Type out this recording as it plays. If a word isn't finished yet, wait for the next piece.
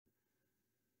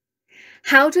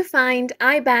How to find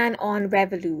IBAN on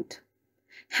Revolut.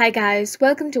 Hi guys,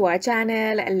 welcome to our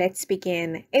channel. Let's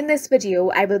begin. In this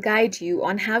video, I will guide you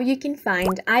on how you can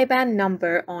find IBAN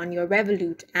number on your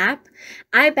Revolut app.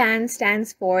 IBAN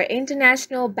stands for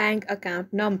International Bank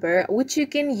Account Number, which you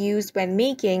can use when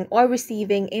making or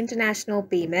receiving international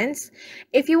payments.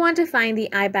 If you want to find the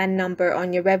IBAN number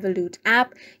on your Revolut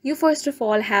app, you first of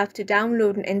all have to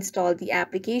download and install the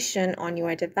application on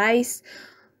your device.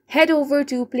 Head over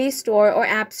to Play Store or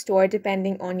App Store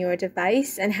depending on your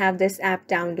device and have this app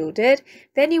downloaded.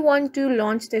 Then you want to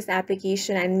launch this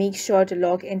application and make sure to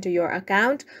log into your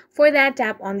account. For that,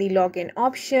 tap on the login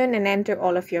option and enter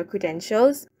all of your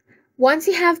credentials. Once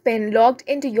you have been logged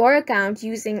into your account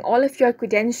using all of your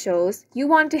credentials, you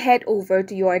want to head over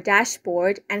to your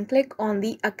dashboard and click on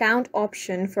the account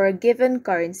option for a given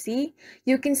currency.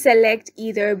 You can select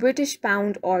either British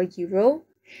pound or euro.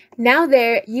 Now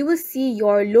there you will see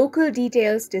your local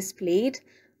details displayed.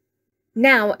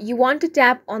 Now you want to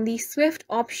tap on the Swift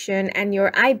option and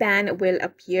your IBAN will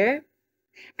appear.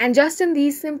 And just in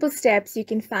these simple steps you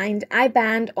can find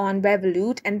IBAN on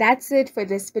Revolut, and that's it for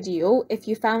this video. If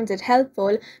you found it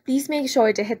helpful, please make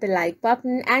sure to hit the like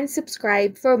button and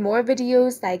subscribe for more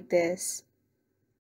videos like this.